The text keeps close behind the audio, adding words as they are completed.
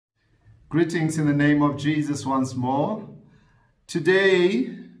Greetings in the name of Jesus once more.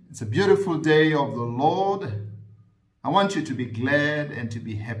 Today, it's a beautiful day of the Lord. I want you to be glad and to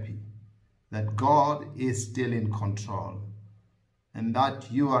be happy that God is still in control and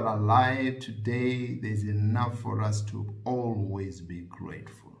that you are alive today. There's enough for us to always be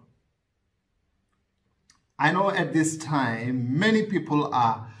grateful. I know at this time, many people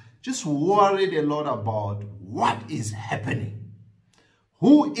are just worried a lot about what is happening.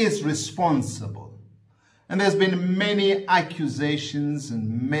 Who is responsible? And there's been many accusations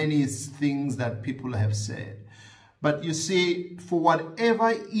and many things that people have said. But you see, for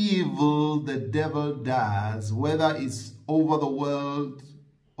whatever evil the devil does, whether it's over the world,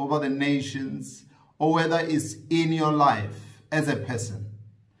 over the nations, or whether it's in your life as a person,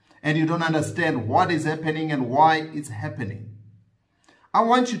 and you don't understand what is happening and why it's happening, I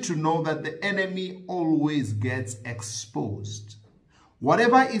want you to know that the enemy always gets exposed.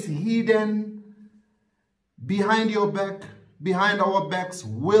 Whatever is hidden behind your back, behind our backs,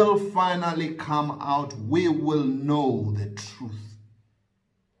 will finally come out. We will know the truth.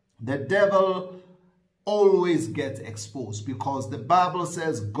 The devil always gets exposed because the Bible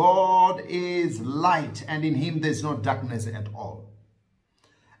says God is light and in him there's no darkness at all.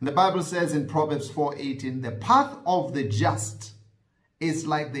 And the Bible says in Proverbs 4:18, the path of the just is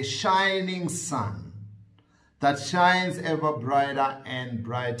like the shining sun that shines ever brighter and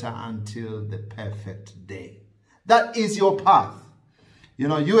brighter until the perfect day. That is your path. You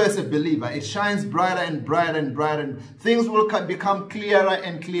know, you as a believer, it shines brighter and brighter and brighter. And things will become clearer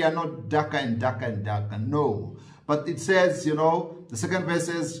and clearer, not darker and darker and darker. No. But it says, you know, the second verse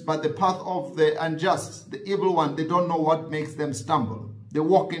says, but the path of the unjust, the evil one, they don't know what makes them stumble. They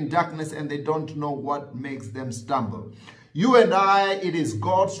walk in darkness and they don't know what makes them stumble. You and I, it is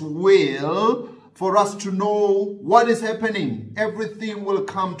God's will for us to know what is happening. Everything will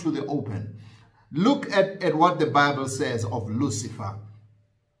come to the open. Look at what the Bible says of Lucifer.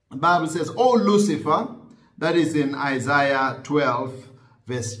 The Bible says, "O Lucifer," that is in Isaiah 12,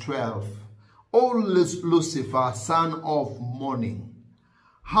 verse 12. "O Lucifer, son of morning,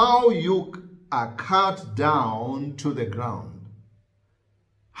 how you are cut down to the ground."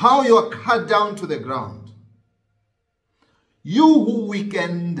 How you are cut down to the ground. You who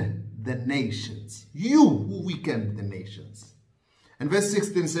weakened the nations. You who weakened the nations. And verse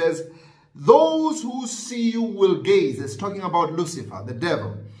 16 says, "Those who see you will gaze." It's talking about Lucifer, the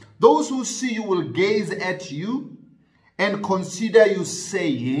devil. "Those who see you will gaze at you and consider you,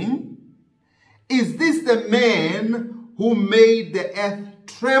 saying, is this the man who made the earth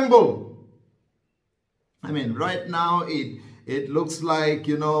tremble?" I mean, right now it looks like,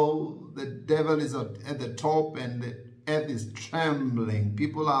 you know, the devil is at the top and the earth is trembling.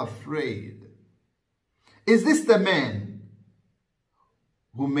 People are afraid. Is this the man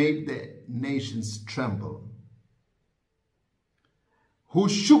who made the nations tremble? Who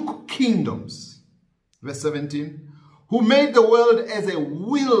shook kingdoms? Verse 17. Who made the world as a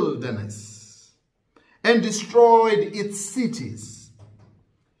wilderness and destroyed its cities.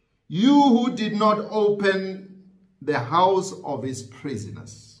 You who did not open the house of his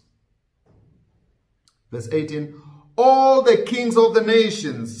prisoners. Verse 18. All the kings of the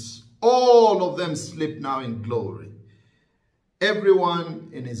nations, all of them sleep now in glory. Everyone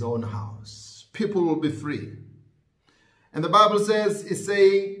in his own house. People will be free. And the Bible says, it's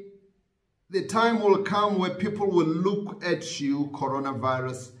saying, the time will come where people will look at you,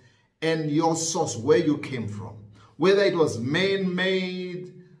 coronavirus, and your source, where you came from. Whether it was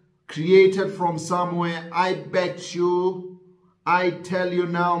man-made, created from somewhere, I bet you, I tell you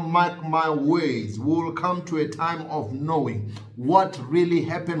now, mark my words, we will come to a time of knowing what really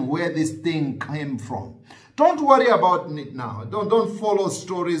happened, where this thing came from. Don't worry about it now. Don't follow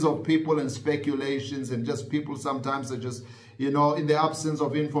stories of people and speculations, and just people sometimes are just, you know, in the absence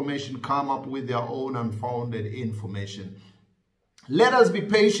of information, come up with their own unfounded information. Let us be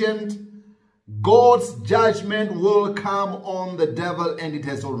patient. God's judgment will come on the devil, and it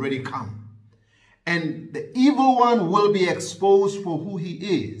has already come. And the evil one will be exposed for who he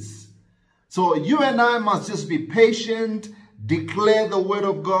is. So you and I must just be patient, declare the word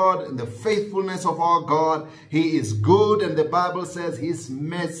of God and the faithfulness of our God. He is good, and the Bible says his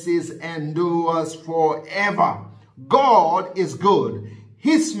mercies endures forever. God is good.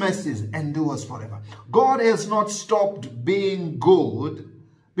 His mercies endures forever. God has not stopped being good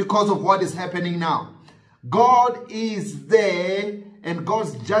because of what is happening now. God is there, and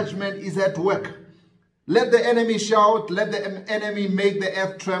God's judgment is at work. Let the enemy shout, let the enemy make the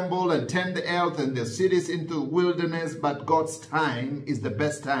earth tremble and turn the earth and the cities into wilderness, but God's time is the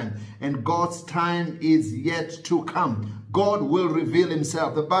best time, and God's time is yet to come. God will reveal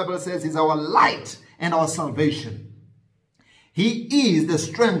himself. The Bible says he's our light and our salvation. He is the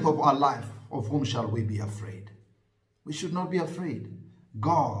strength of our life. Of whom shall we be afraid? We should not be afraid.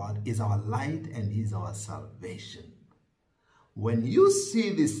 God is our light and he's our salvation. When you see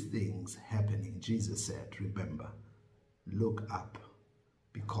these things happening, Jesus said, remember, look up,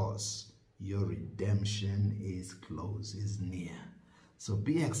 because your redemption is close, is near. So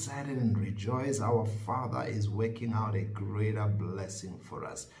be excited and rejoice. Our Father is working out a greater blessing for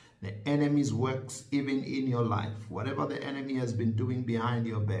us. The enemy's works even in your life. Whatever the enemy has been doing behind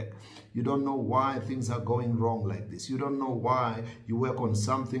your back. You don't know why things are going wrong like this. You don't know why you work on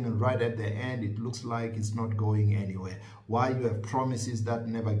something and right at the end it looks like it's not going anywhere. Why you have promises that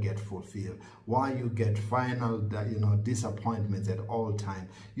never get fulfilled. Why you get final disappointments at all time.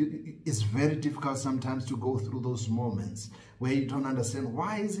 It's very difficult sometimes to go through those moments where you don't understand,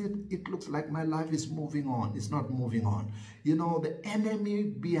 why is it looks like my life is moving on. It's not moving on. You know, the enemy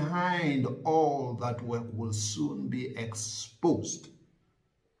behind all that work will soon be exposed.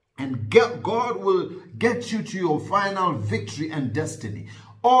 And God will get you to your final victory and destiny.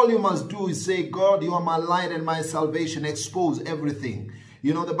 All you must do is say, God, you are my light and my salvation. Expose everything.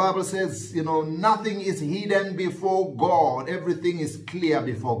 You know, the Bible says, nothing is hidden before God. Everything is clear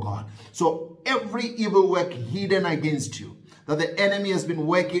before God. So every evil work hidden against you, that the enemy has been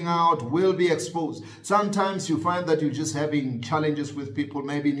working out, will be exposed. Sometimes you find that you're just having challenges with people,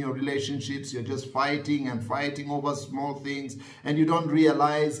 maybe in your relationships, you're just fighting and fighting over small things, and you don't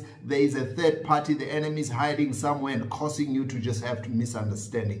realize there is a third party, the enemy is hiding somewhere and causing you to just have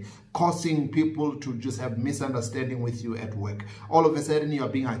misunderstanding, causing people to just have misunderstanding with you at work. All of a sudden you're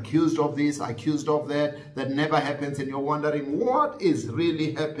being accused of this, accused of that never happens, and you're wondering, what is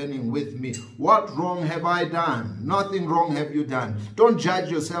really happening with me? What wrong have I done? Nothing wrong have you done. Don't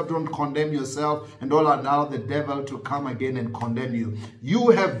judge yourself, don't condemn yourself, and don't allow the devil to come again and condemn you. You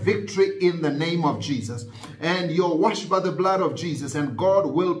have victory in the name of Jesus, and you're washed by the blood of Jesus, and God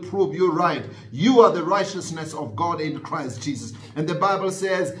will prove you right. You are the righteousness of God in Christ Jesus. And the Bible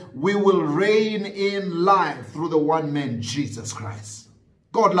says we will reign in life through the one man, Jesus Christ.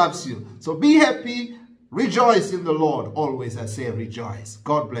 God loves you. So be happy. Rejoice in the Lord. Always I say rejoice.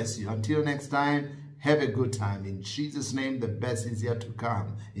 God bless you. Until next time, have a good time. In Jesus' name, the best is yet to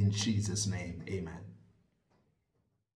come. In Jesus' name, amen.